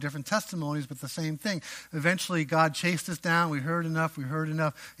we all have different testimonies, but the same thing. Eventually God chased us down. We heard enough.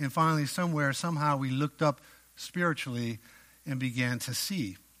 And finally somehow we looked up spiritually and began to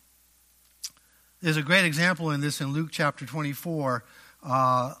see. There's a great example in this in Luke chapter 24,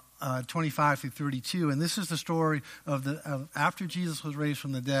 25 through 32, and this is the story of after Jesus was raised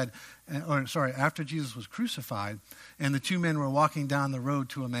from the dead, after Jesus was crucified, and the two men were walking down the road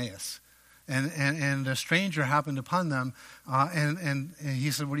to Emmaus, and a stranger happened upon them, and he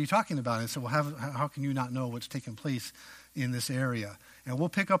said, "What are you talking about?" And I said, "Well, how can you not know what's taking place in this area?" And we'll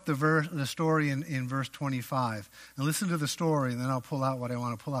pick up the story in verse 25, and listen to the story, and then I'll pull out what I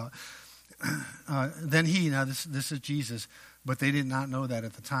want to pull out. This is Jesus. But they did not know that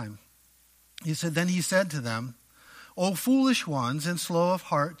at the time. He said, then he said to them, "O foolish ones and slow of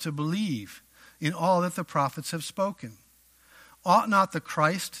heart to believe in all that the prophets have spoken. Ought not the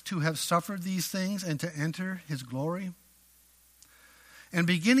Christ to have suffered these things and to enter his glory?" And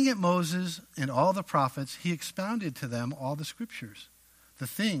beginning at Moses and all the prophets, he expounded to them all the scriptures, the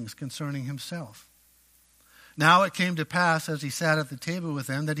things concerning himself. Now it came to pass, as he sat at the table with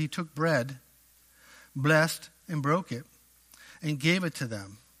them, that he took bread, blessed and broke it, and gave it to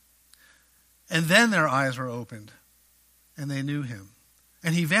them. And then their eyes were opened, and they knew him.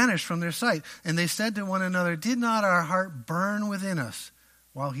 And he vanished from their sight. And they said to one another, "Did not our heart burn within us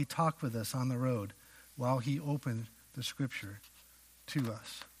while he talked with us on the road, while he opened the scripture to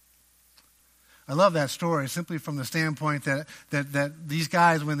us?" I love that story simply from the standpoint that these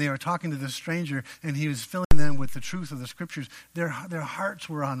guys, when they were talking to this stranger and he was filling them with the truth of the scriptures, their hearts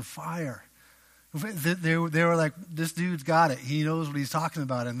were on fire. They were like, this dude's got it. He knows what he's talking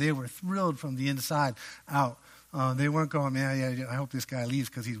about. And they were thrilled from the inside out. They weren't going, "Man, I hope this guy leaves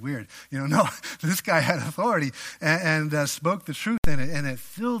because he's weird." No, this guy had authority and spoke the truth in it. And it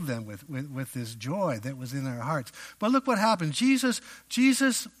filled them with this joy that was in their hearts. But look what happened. Jesus,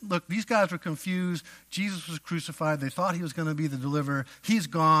 look, these guys were confused. Jesus was crucified. They thought he was going to be the deliverer. He's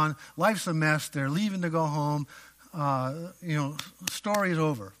gone. Life's a mess. They're leaving to go home. Story is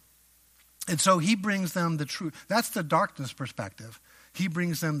over. And so he brings them the truth. That's the darkness perspective. He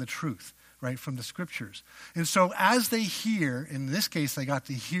brings them the truth, right, from the scriptures. And so as they hear, in this case, they got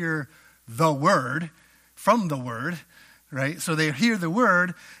to hear the word from the word, right? So they hear the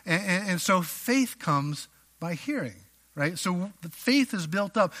word, and so faith comes by hearing, right? So the faith is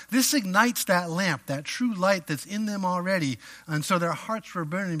built up. This ignites that lamp, that true light that's in them already. And so their hearts were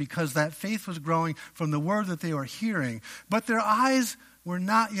burning because that faith was growing from the word that they were hearing. But their eyes were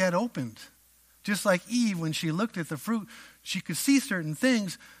not yet opened. Just like Eve, when she looked at the fruit, she could see certain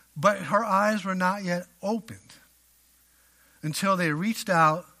things, but her eyes were not yet opened until they reached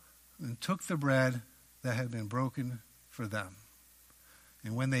out and took the bread that had been broken for them.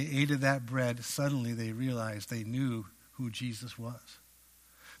 And when they ate of that bread, suddenly they realized they knew who Jesus was.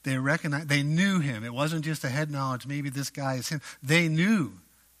 They recognized, they knew him. It wasn't just a head knowledge, maybe this guy is him. They knew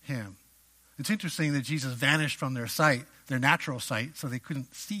him. It's interesting that Jesus vanished from their sight, their natural sight, so they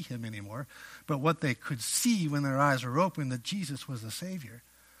couldn't see him anymore. But what they could see when their eyes were open, that Jesus was the Savior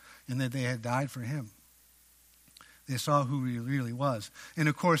and that they had died for him. They saw who he really was. And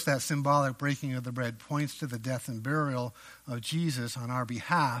of course, that symbolic breaking of the bread points to the death and burial of Jesus on our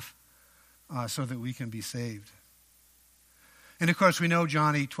behalf so that we can be saved. And of course, we know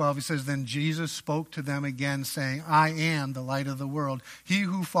John 8:12, he says, then Jesus spoke to them again, saying, I am the light of the world. He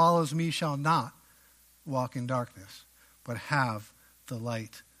who follows me shall not walk in darkness, but have the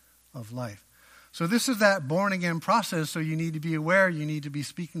light of life. So this is that born-again process, so you need to be aware, you need to be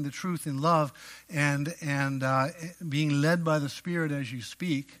speaking the truth in love and being led by the Spirit as you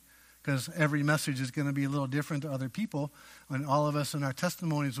speak, because every message is going to be a little different to other people, and all of us in our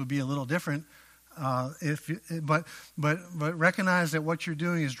testimonies will be a little different. But recognize that what you're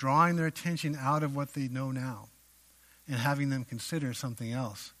doing is drawing their attention out of what they know now and having them consider something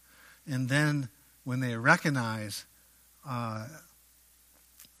else. And then when they recognize,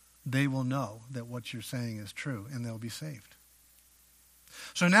 they will know that what you're saying is true and they'll be saved.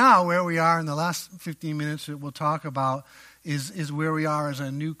 So now where we are in the last 15 minutes that we'll talk about is where we are as a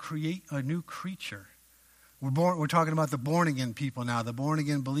new creature. We're talking about the born-again people now, the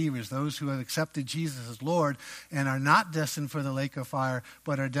born-again believers, those who have accepted Jesus as Lord and are not destined for the lake of fire,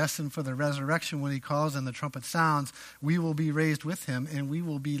 but are destined for the resurrection when he calls and the trumpet sounds. We will be raised with him, and we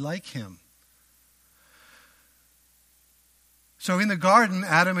will be like him. So in the garden,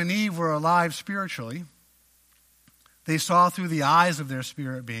 Adam and Eve were alive spiritually. They saw through the eyes of their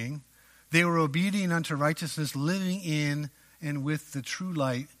spirit being. They were obedient unto righteousness, living in and with the true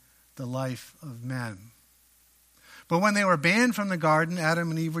light, the life of men. But when they were banned from the garden, Adam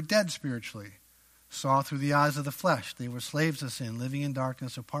and Eve were dead spiritually, saw through the eyes of the flesh. They were slaves of sin, living in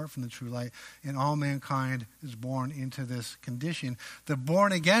darkness apart from the true light, and all mankind is born into this condition. The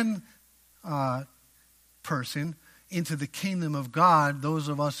born-again person into the kingdom of God, those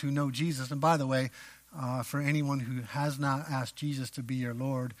of us who know Jesus. And by the way, for anyone who has not asked Jesus to be your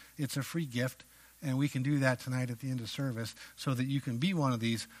Lord, it's a free gift. And we can do that tonight at the end of service so that you can be one of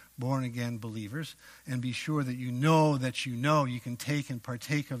these born-again believers and be sure that you know you can take and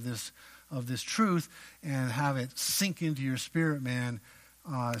partake of this truth and have it sink into your spirit, man,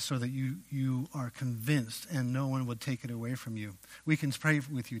 so that you are convinced and no one would take it away from you. We can pray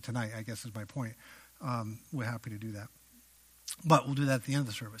with you tonight, I guess is my point. We're happy to do that. But we'll do that at the end of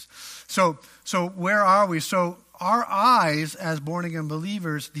the service. So where are we? So our eyes as born-again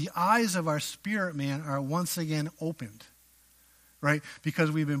believers, the eyes of our spirit man are once again opened, right?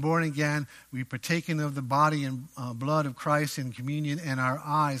 Because we've been born again, we've partaken of the body and blood of Christ in communion, and our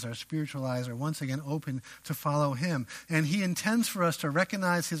eyes, our spiritual eyes, are once again open to follow him. And he intends for us to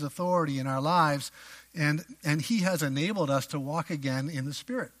recognize his authority in our lives, and he has enabled us to walk again in the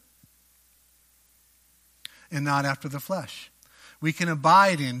Spirit and not after the flesh. We can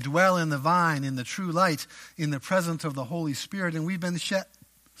abide in, dwell in the vine, in the true light, in the presence of the Holy Spirit, and we've been set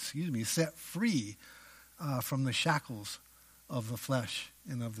free from the shackles of the flesh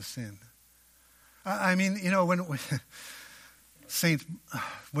and of the sin. I mean, saints,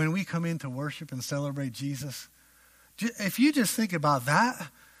 when we come in to worship and celebrate Jesus, if you just think about that,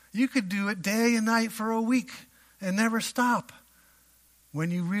 you could do it day and night for a week and never stop when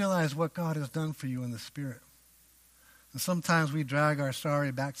you realize what God has done for you in the Spirit. And sometimes we drag our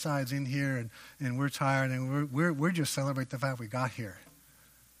sorry backsides in here and we're tired and we're just celebrating the fact we got here.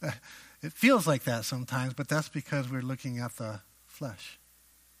 It feels like that sometimes, but that's because we're looking at the flesh.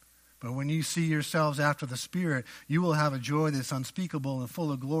 But when you see yourselves after the Spirit, you will have a joy that's unspeakable and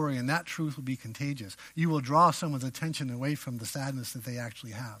full of glory, and that truth will be contagious. You will draw someone's attention away from the sadness that they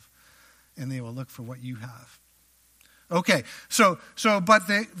actually have, and they will look for what you have. Okay, but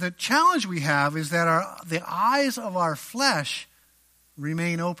the challenge we have is that the eyes of our flesh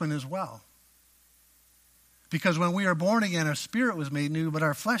remain open as well. Because when we are born again, our spirit was made new, but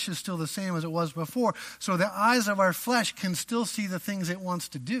our flesh is still the same as it was before. So the eyes of our flesh can still see the things it wants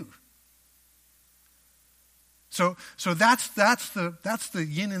to do. So that's the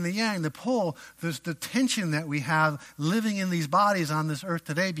yin and the yang, the pull, the tension that we have living in these bodies on this earth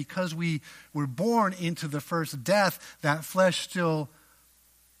today. Because we were born into the first death, that flesh still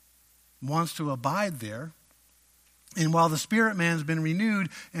wants to abide there. And while the spirit man's been renewed,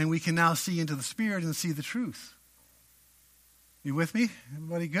 and we can now see into the Spirit and see the truth. You with me?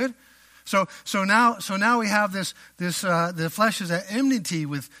 Everybody good? So now we have this the flesh is at enmity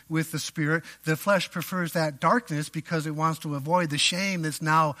with the spirit. The flesh prefers that darkness because it wants to avoid the shame that's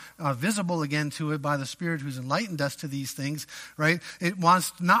now visible again to it by the Spirit who's enlightened us to these things, right? It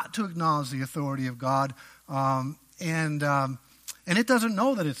wants not to acknowledge the authority of God, and it doesn't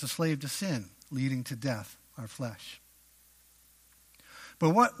know that it's a slave to sin, leading to death, our flesh. But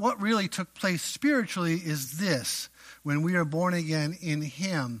what really took place spiritually is this: when we are born again in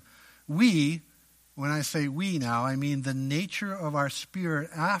Him, we, when I say we now, I mean the nature of our spirit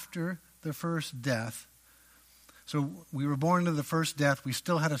after the first death. So we were born into the first death. We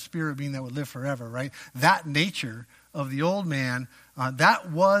still had a spirit being that would live forever, right? That nature of the old man,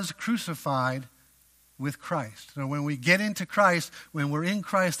 that was crucified with Christ. So when we get into Christ, when we're in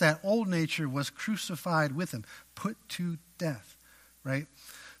Christ, that old nature was crucified with Him, put to death, right?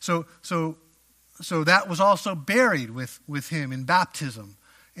 So that was also buried with Him in baptism.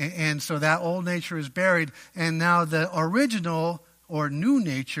 And so that old nature is buried, and now the original or new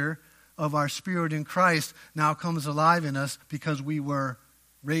nature of our spirit in Christ now comes alive in us because we were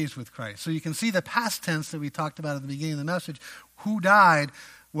raised with Christ. So you can see the past tense that we talked about at the beginning of the message. Who died?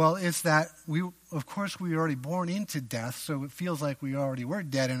 Well, it's that we were already born into death, so it feels like we already were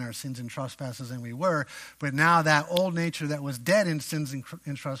dead in our sins and trespasses, and we were. But now that old nature that was dead in sins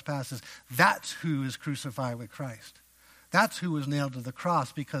and trespasses, that's who is crucified with Christ. That's who was nailed to the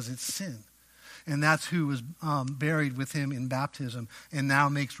cross because it's sin. And that's who was buried with Him in baptism and now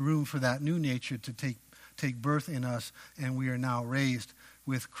makes room for that new nature to take birth in us. And we are now raised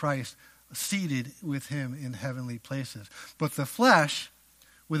with Christ, seated with Him in heavenly places. But the flesh,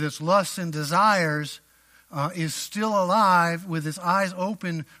 with its lusts and desires, is still alive with its eyes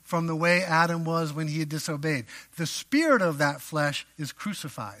open from the way Adam was when he had disobeyed. The spirit of that flesh is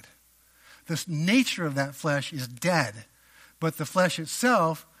crucified. The nature of that flesh is dead. But the flesh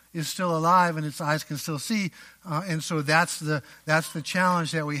itself is still alive and its eyes can still see. And so that's the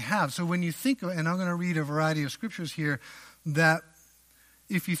challenge that we have. So when you think of, and I'm going to read a variety of scriptures here, that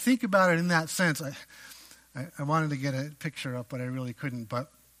if you think about it in that sense, I wanted to get a picture up, but I really couldn't. But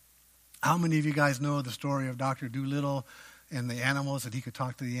how many of you guys know the story of Dr. Dolittle and the animals, that he could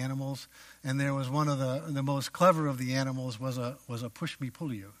talk to the animals? And there was one of the most clever of the animals was a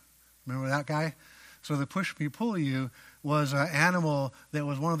push-me-pull-you. Remember that guy? So the push-me-pull-you was an animal that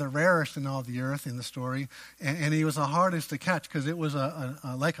was one of the rarest in all the earth in the story, and he was the hardest to catch because it was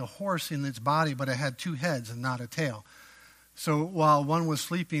like a horse in its body, but it had two heads and not a tail. So while one was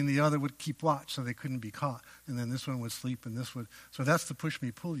sleeping, the other would keep watch so they couldn't be caught. And then this one would sleep and this would. So that's the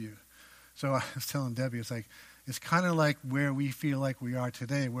push-me-pull-you. So I was telling Debbie, it's kind of like where we feel like we are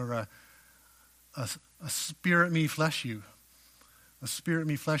today. We're a spirit-me-flesh-you. A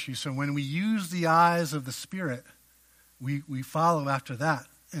spirit-me-flesh-you. So when we use the eyes of the Spirit, we follow after that,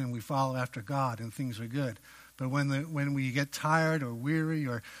 and we follow after God, and things are good. But when we get tired or weary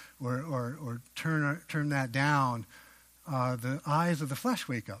or turn that down, the eyes of the flesh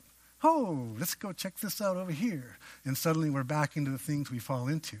wake up. Oh, let's go check this out over here. And suddenly we're back into the things we fall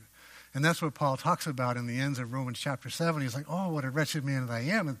into. And that's what Paul talks about in the ends of Romans chapter 7. He's like, oh, what a wretched man that I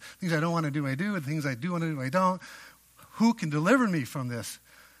am. And things I don't want to do, I do. And things I do want to do, I don't. Who can deliver me from this?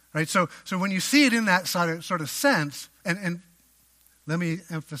 Right? So when you see it in that sort of sense, and let me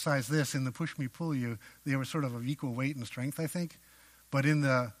emphasize this, in the push-me-pull-you, they were sort of equal weight and strength, I think. But in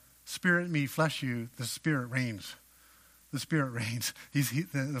the spirit-me-flesh-you, the Spirit reigns. The Spirit reigns.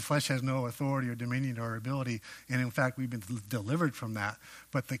 The flesh has no authority or dominion or ability, and in fact, we've been delivered from that.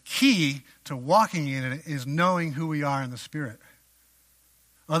 But the key to walking in it is knowing who we are in the Spirit.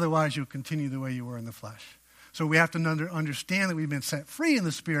 Otherwise, you'll continue the way you were in the flesh. So we have to understand that we've been set free in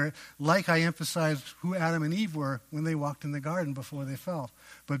the Spirit, like I emphasized who Adam and Eve were when they walked in the garden before they fell.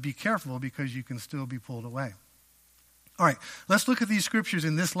 But be careful, because you can still be pulled away. All right, let's look at these scriptures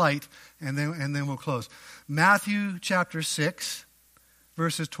in this light, and then we'll close. Matthew chapter 6,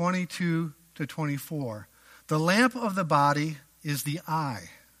 verses 22 to 24. The lamp of the body is the eye.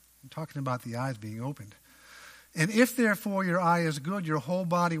 I'm talking about the eyes being opened. And if therefore your eye is good, your whole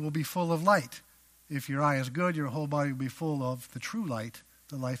body will be full of light. If your eye is good, your whole body will be full of the true light,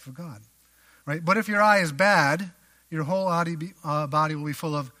 the life of God. Right? But if your eye is bad, your whole body will be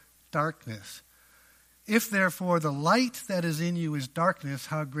full of darkness. If therefore the light that is in you is darkness,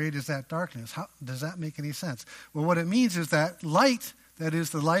 how great is that darkness? Does that make any sense? Well, what it means is that light, that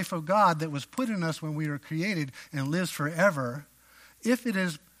is the life of God that was put in us when we were created and lives forever, if it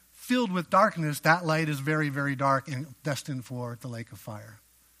is filled with darkness, that light is very, very dark and destined for the lake of fire.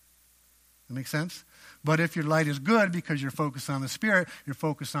 That make sense? But if your light is good because you're focused on the Spirit, you're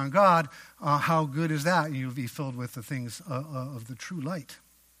focused on God, how good is that? You'll be filled with the things of the true light.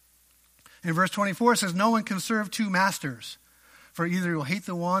 In verse 24 it says, no one can serve two masters, for either he will hate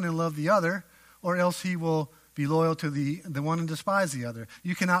the one and love the other, or else he will be loyal to the one and despise the other.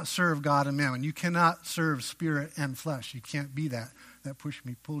 You cannot serve God and mammon. You cannot serve spirit and flesh. You can't be that push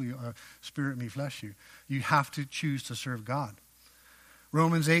me, pull you, spirit me, flesh you. You have to choose to serve God.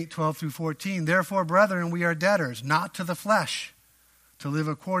 Romans 8:12 through 14. Therefore, brethren, we are debtors, not to the flesh, to live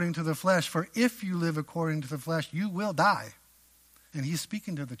according to the flesh. For if you live according to the flesh, you will die. And he's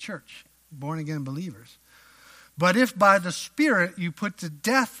speaking to the church, born-again believers. But if by the Spirit you put to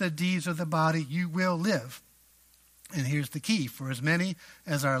death the deeds of the body, you will live. And here's the key. For as many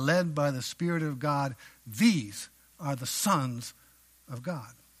as are led by the Spirit of God, these are the sons of God.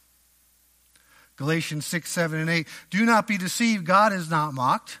 Galatians 6, 7, and 8. Do not be deceived. God is not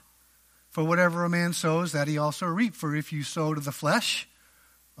mocked. For whatever a man sows, that he also reap. For if you sow to the flesh,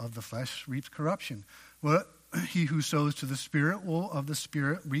 of the flesh reaps corruption. But he who sows to the Spirit will of the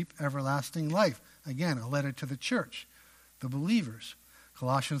Spirit reap everlasting life. Again, a letter to the church, the believers.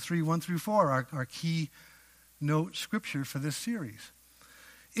 Colossians 3, 1 through 4, our key note scripture for this series.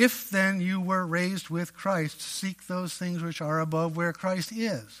 If then you were raised with Christ, seek those things which are above where Christ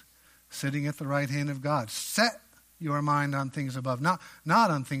is, sitting at the right hand of God. Set your mind on things above, not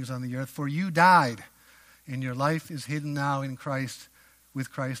on things on the earth, for you died, and your life is hidden now in Christ,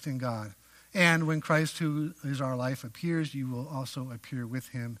 with Christ in God. And when Christ, who is our life, appears, you will also appear with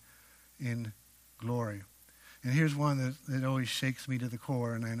him in glory. And here's one that always shakes me to the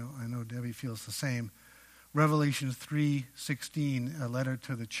core, and I know Debbie feels the same. Revelation 3:16, a letter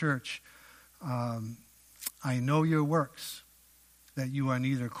to the church. I know your works, that you are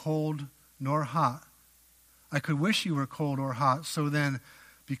neither cold nor hot. I could wish you were cold or hot. So then,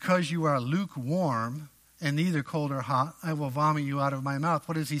 because you are lukewarm and neither cold or hot, I will vomit you out of my mouth.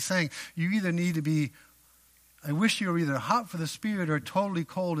 What is he saying? You either need to be, I wish you were either hot for the Spirit or totally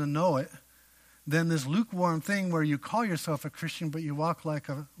cold and know it. Then this lukewarm thing where you call yourself a Christian but you walk like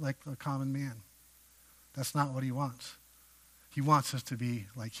a common man. That's not what he wants. He wants us to be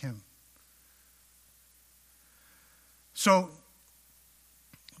like him. So,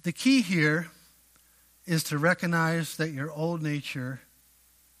 the key here is to recognize that your old nature,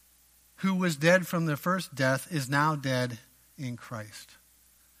 who was dead from the first death, is now dead in Christ.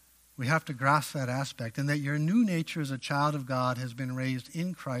 We have to grasp that aspect, and that your new nature as a child of God has been raised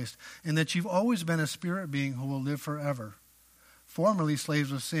in Christ, and that you've always been a spirit being who will live forever. Formerly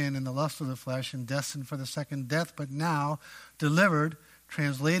slaves of sin and the lust of the flesh and destined for the second death, but now delivered,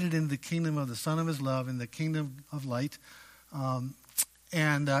 translated into the kingdom of the Son of his love, in the kingdom of light.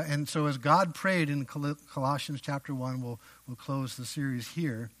 And so as God prayed in Colossians chapter 1, we'll close the series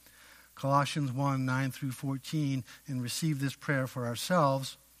here. Colossians 1, 9 through 14, and receive this prayer for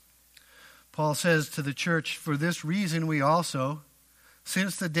ourselves. Paul says to the church, for this reason we also,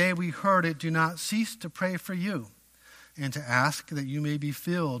 since the day we heard it, do not cease to pray for you, and to ask that you may be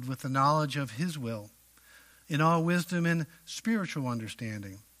filled with the knowledge of his will, in all wisdom and spiritual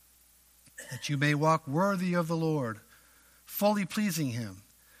understanding, that you may walk worthy of the Lord, fully pleasing him,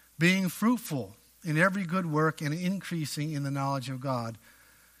 being fruitful in every good work and increasing in the knowledge of God,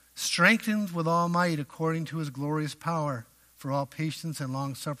 strengthened with all might according to his glorious power, for all patience and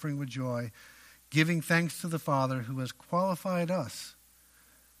long-suffering with joy, giving thanks to the Father who has qualified us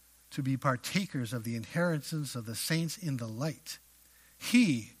to be partakers of the inheritance of the saints in the light.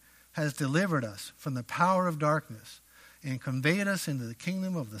 He has delivered us from the power of darkness and conveyed us into the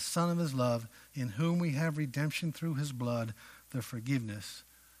kingdom of the Son of his love, in whom we have redemption through his blood, the forgiveness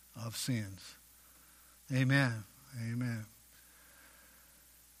of sins. Amen. Amen.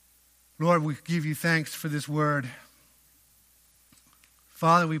 Lord, we give you thanks for this word.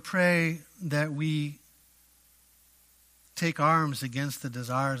 Father, we pray that we take arms against the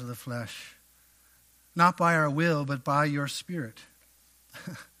desires of the flesh, not by our will, but by your Spirit.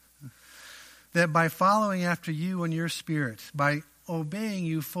 That by following after you and your Spirit, by obeying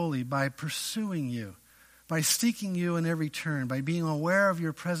you fully, by pursuing you, by seeking you in every turn, by being aware of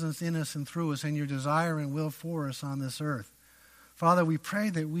your presence in us and through us and your desire and will for us on this earth. Father, we pray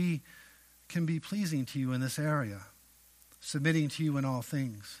that we can be pleasing to you in this area, submitting to you in all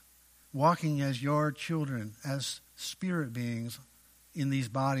things, walking as your children, as spirit beings in these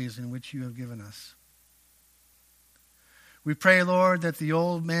bodies in which you have given us. We pray, Lord, that the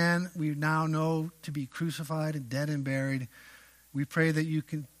old man we now know to be crucified and dead and buried, we pray that you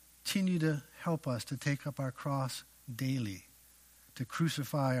continue to help us to take up our cross daily, to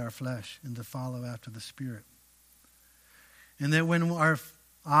crucify our flesh and to follow after the Spirit. And that when our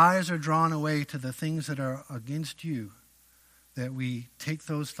eyes are drawn away to the things that are against you, that we take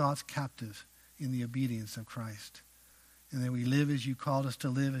those thoughts captive in the obedience of Christ. and that we live as you called us to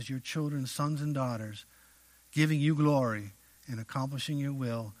live, as your children, sons and daughters, giving you glory and accomplishing your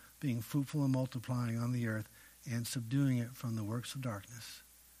will, being fruitful and multiplying on the earth and subduing it from the works of darkness.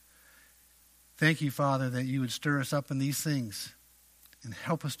 Thank you, Father, that you would stir us up in these things and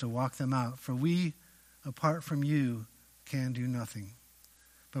help us to walk them out. For we, apart from you, can do nothing.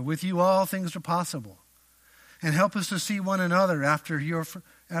 But with you all things are possible. And help us to see one another after your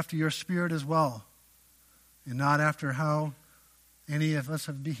Spirit as well, and not after how any of us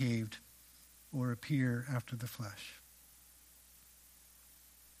have behaved or appear after the flesh.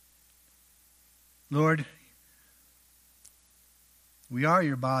 Lord, we are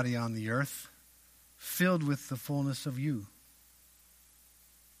your body on the earth, filled with the fullness of you.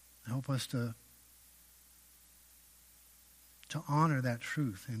 Help us to honor that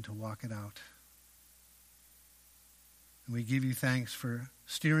truth and to walk it out. And we give you thanks for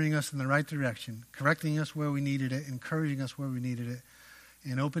steering us in the right direction, correcting us where we needed it, encouraging us where we needed it,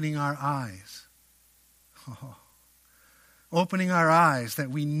 and opening our eyes. Opening our eyes that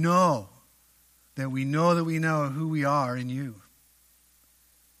we know who we are in you.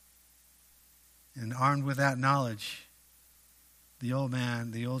 And armed with that knowledge, the old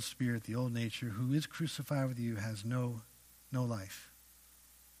man, the old spirit, the old nature, who is crucified with you, has no life.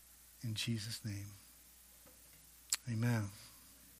 In Jesus' name, amen.